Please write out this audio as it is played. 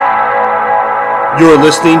You're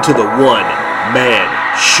listening to the One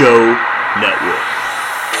Man Show Network.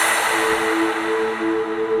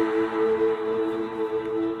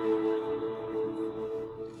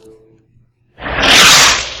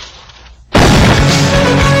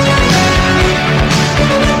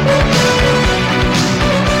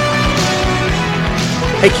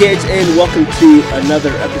 Hey kids, and welcome to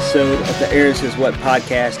another episode of the Aaron Says What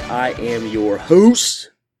podcast. I am your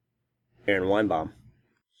host, Aaron Weinbaum.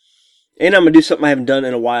 And I'm going to do something I haven't done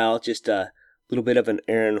in a while, just a little bit of an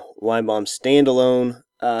Aaron Weinbaum standalone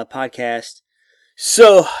podcast.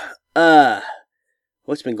 So,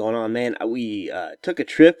 what's been going on, man? We took a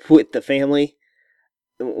trip with the family.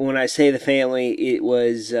 When I say the family, it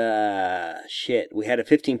was, we had a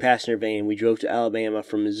 15-passenger van. We drove to Alabama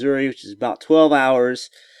from Missouri, which is about 12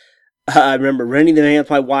 hours. I remember renting the van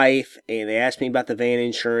with my wife, and they asked me about the van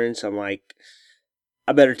insurance. I'm like,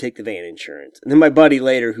 I better take the van insurance. And then my buddy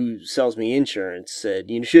later, who sells me insurance, said,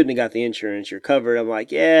 you shouldn't have got the insurance. You're covered. I'm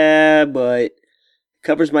like, yeah, but it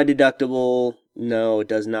covers my deductible. No, it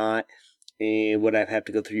does not. And would I have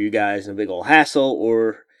to go through you guys in a big old hassle?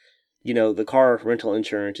 Or, the car rental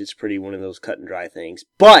insurance is pretty one of those cut and dry things.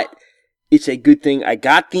 But it's a good thing I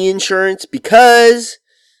got the insurance because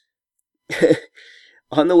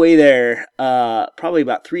on the way there, probably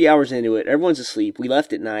about 3 hours into it, everyone's asleep. We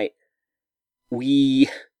left at night. We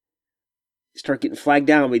start getting flagged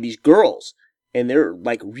down by these girls, and they're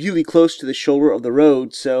like really close to the shoulder of the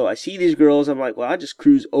road. So I see these girls. I'm like, well, I'll just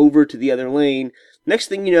cruise over to the other lane. Next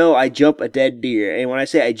thing you know, I jump a dead deer. And when I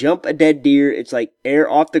say I jump a dead deer, it's like air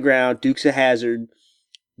off the ground, Dukes of Hazzard,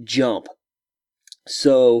 jump.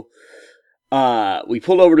 So we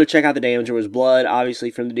pulled over to check out the damage. There was blood, obviously,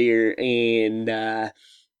 from the deer, and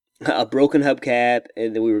a broken hubcap.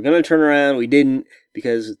 And then we were going to turn around. We didn't,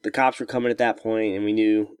 because the cops were coming at that point, and we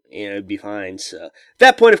knew it'd be fine. So at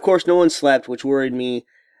that point, of course, no one slept, which worried me.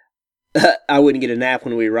 I wouldn't get a nap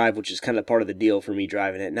when we arrived, which is kind of part of the deal for me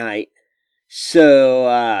driving at night.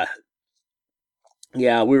 So, we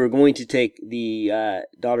were going to take the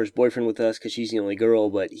daughter's boyfriend with us because she's the only girl,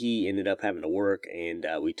 but he ended up having to work, and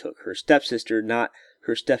we took her stepsister, not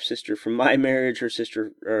her stepsister from my marriage, her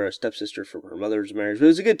stepsister from her mother's marriage. But it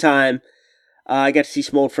was a good time. I got to see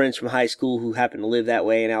some old friends from high school who happen to live that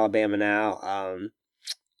way in Alabama now.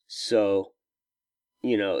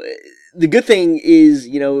 The good thing is,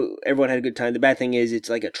 everyone had a good time. The bad thing is it's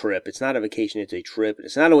like a trip. It's not a vacation, it's a trip.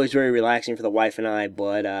 It's not always very relaxing for the wife and I,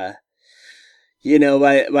 but, by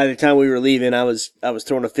the time we were leaving, I was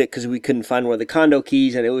throwing a fit because we couldn't find one of the condo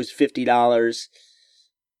keys, and it was $50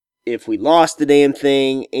 if we lost the damn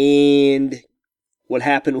thing. And what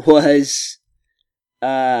happened was,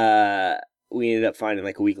 we ended up finding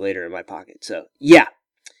like a week later in my pocket. So, yeah.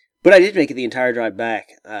 But I did make it the entire drive back.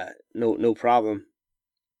 No problem.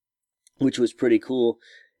 Which was pretty cool.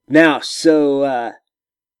 Now, so,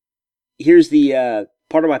 here's the,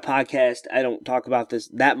 part of my podcast. I don't talk about this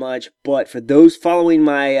that much, but for those following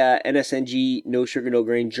my, NSNG, No Sugar, No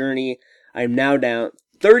Grain journey, I'm now down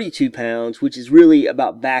 32 pounds, which is really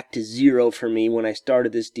about back to zero for me when I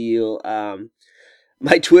started this deal.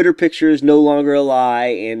 My Twitter picture is no longer a lie,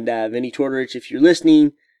 and Vinny Tortorich, if you're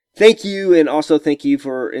listening, thank you, and also thank you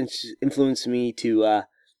for influencing me to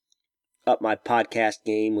up my podcast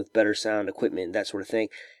game with better sound equipment, that sort of thing.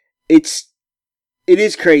 It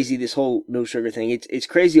is crazy, this whole no sugar thing. It's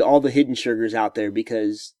crazy all the hidden sugars out there,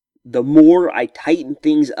 because the more I tighten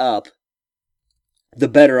things up, the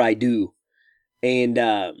better I do. And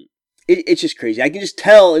it's just crazy. I can just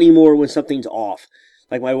tell anymore when something's off.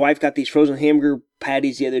 Like, my wife got these frozen hamburger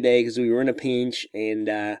patties the other day because we were in a pinch, and,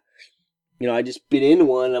 I just bit into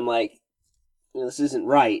one, and I'm like, this isn't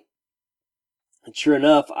right. And sure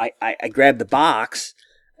enough, I grabbed the box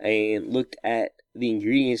and looked at the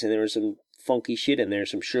ingredients, and there was some funky shit in there,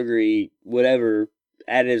 some sugary, whatever,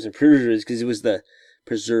 additives and preservatives, because it was the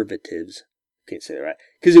preservatives. Can't say that right.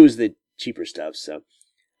 Because it was the cheaper stuff, so.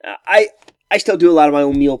 I still do a lot of my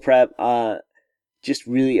own meal prep. Just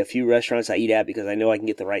really a few restaurants I eat at because I know I can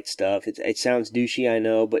get the right stuff. It sounds douchey, I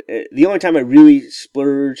know, but the only time I really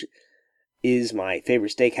splurge is my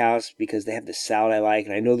favorite steakhouse because they have the salad I like,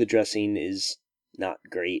 and I know the dressing is not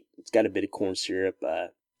great. It's got a bit of corn syrup.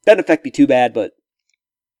 Doesn't affect me too bad, but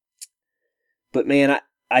man,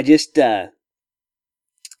 I just I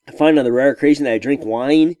find on the rare occasion that I drink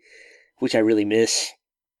wine, which I really miss,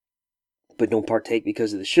 but don't partake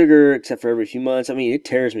because of the sugar, except for every few months. I mean, it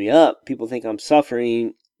tears me up. People think I'm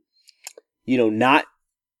suffering, not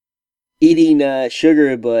eating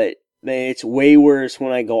sugar, but man, it's way worse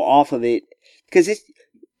when I go off of it. Because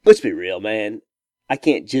let's be real, man. I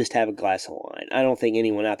can't just have a glass of wine. I don't think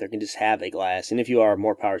anyone out there can just have a glass. And if you are,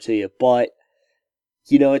 more power to you. But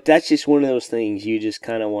that's just one of those things you just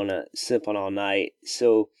kind of want to sip on all night.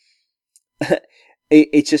 So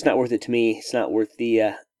it's just not worth it to me. It's not worth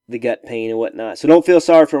the gut pain and whatnot. So don't feel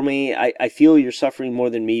sorry for me. I feel you're suffering more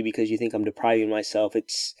than me because you think I'm depriving myself.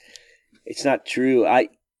 It's not true. I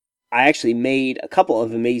actually made a couple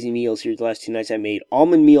of amazing meals here the last 2 nights. I made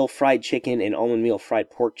almond meal fried chicken and almond meal fried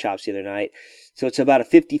pork chops the other night. So it's about a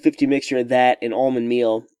 50-50 mixture of that and almond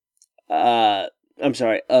meal. Of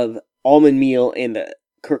almond meal and the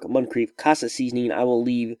Kirk Moncrief Casa seasoning. I will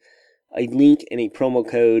leave a link and a promo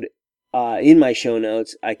code in my show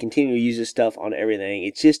notes. I continue to use this stuff on everything.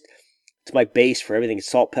 It's my base for everything. It's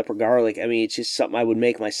salt, pepper, garlic. I mean, it's just something I would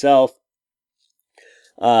make myself.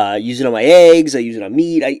 Use it on my eggs. I use it on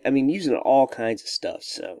meat. I mean, use it on all kinds of stuff.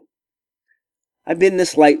 So I've been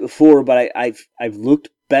this light before, but I've looked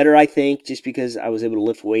better, I think, just because I was able to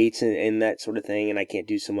lift weights and that sort of thing, and I can't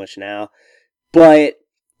do so much now. But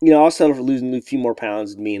I'll settle for losing a few more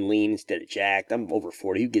pounds and being lean instead of jacked. I'm over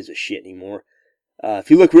 40. Who gives a shit anymore?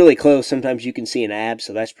 If you look really close, sometimes you can see an ab,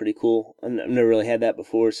 so that's pretty cool. I've never really had that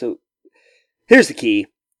before. So here's the key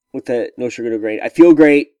with the no sugar, no grain. I feel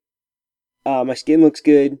great. My skin looks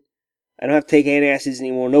good. I don't have to take antacids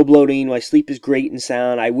anymore. No bloating. My sleep is great and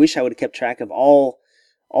sound. I wish I would have kept track of all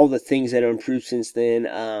the things that have improved since then.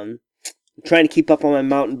 I'm trying to keep up on my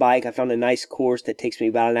mountain bike. I found a nice course that takes me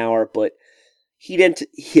about an hour, but heat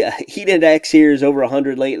index here is over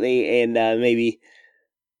 100 lately, and maybe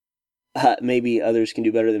others can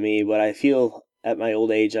do better than me. But I feel at my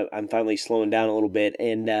old age, I'm finally slowing down a little bit,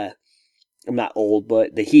 and I'm not old,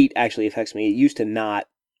 but the heat actually affects me. It used to not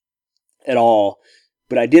at all.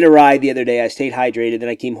 But I did a ride the other day. I stayed hydrated. Then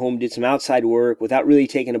I came home, did some outside work without really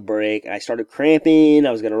taking a break. I started cramping.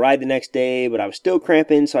 I was going to ride the next day, but I was still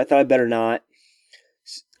cramping, so I thought I better not.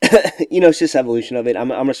 It's just evolution of it. I'm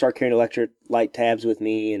going to start carrying electrolyte tabs with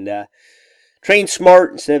me and train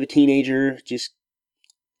smart instead of a teenager. Just,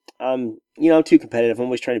 I'm too competitive. I'm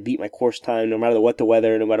always trying to beat my course time no matter what the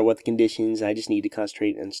weather, no matter what the conditions. I just need to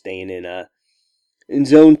concentrate on staying in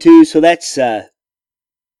zone 2. So that's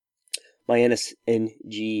my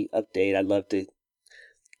NSNG update. I'd love to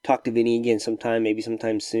talk to Vinny again sometime, maybe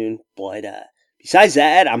sometime soon. But besides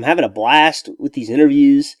that, I'm having a blast with these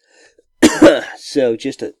interviews. So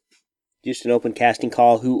just an open casting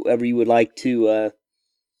call. Whoever you would like to,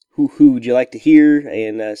 who would you like to hear?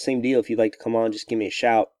 And same deal. If you'd like to come on, just give me a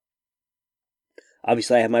shout.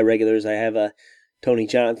 Obviously, I have my regulars. I have Tony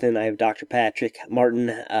Jonathan. I have Dr. Patrick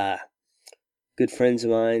Martin. Good friends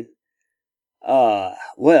of mine.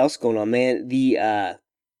 What else going on, man? I'm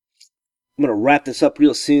gonna wrap this up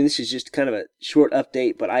real soon. This is just kind of a short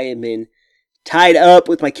update, but I have been tied up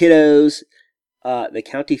with my kiddos. The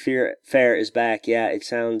county fair is back. Yeah, it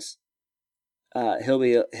sounds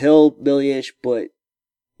hillbillyish, but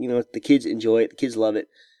the kids enjoy it. The kids love it.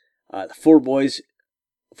 The four of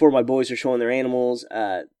my boys are showing their animals.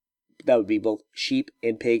 That would be both sheep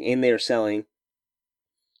and pig, and they are selling.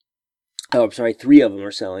 Oh, I'm sorry, 3 of them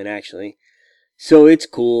are selling actually. So it's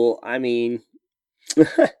cool. I mean,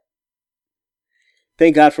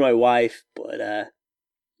 thank God for my wife, but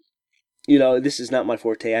this is not my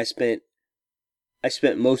forte. I spent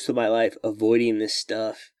most of my life avoiding this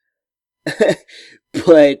stuff.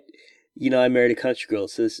 But I married a country girl,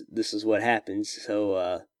 so this is what happens.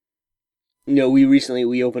 So we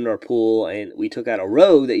recently opened our pool and we took out a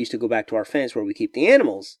road that used to go back to our fence where we keep the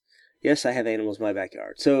animals. Yes, I have animals in my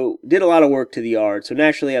backyard. So did a lot of work to the yard. So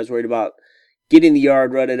naturally I was worried about getting the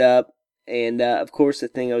yard rutted up, and of course the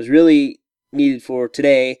thing I was really needed for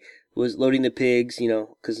today was loading the pigs,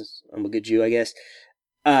 because I'm a good Jew, I guess.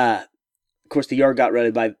 Of course the yard got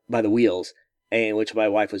rutted by the wheels, and which my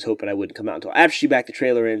wife was hoping I wouldn't come out until after she backed the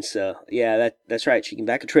trailer in, so yeah, that's right, she can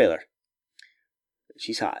back a trailer.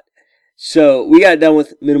 She's hot. So we got done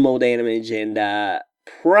with minimal damage, and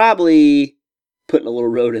probably putting a little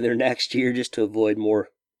road in there next year just to avoid more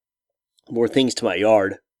things to my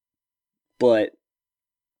yard. But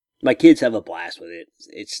my kids have a blast with it.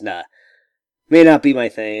 It's may not be my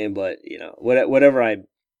thing, but whatever I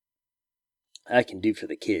can do for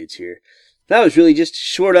the kids here. That was really just a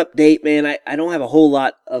short update, man. I don't have a whole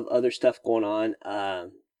lot of other stuff going on. I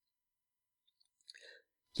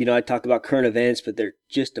talk about current events, but they're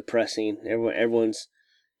just depressing. Everyone's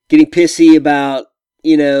getting pissy about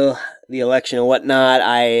the election and whatnot.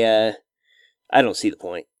 I don't see the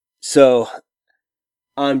point. So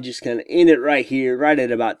I'm just going to end it right here, right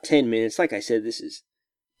at about 10 minutes. Like I said, this is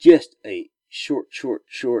just a short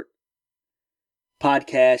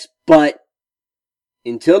podcast. But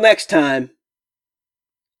until next time,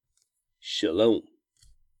 shalom.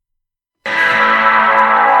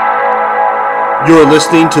 You're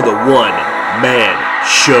listening to the One Man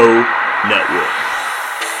Show Network.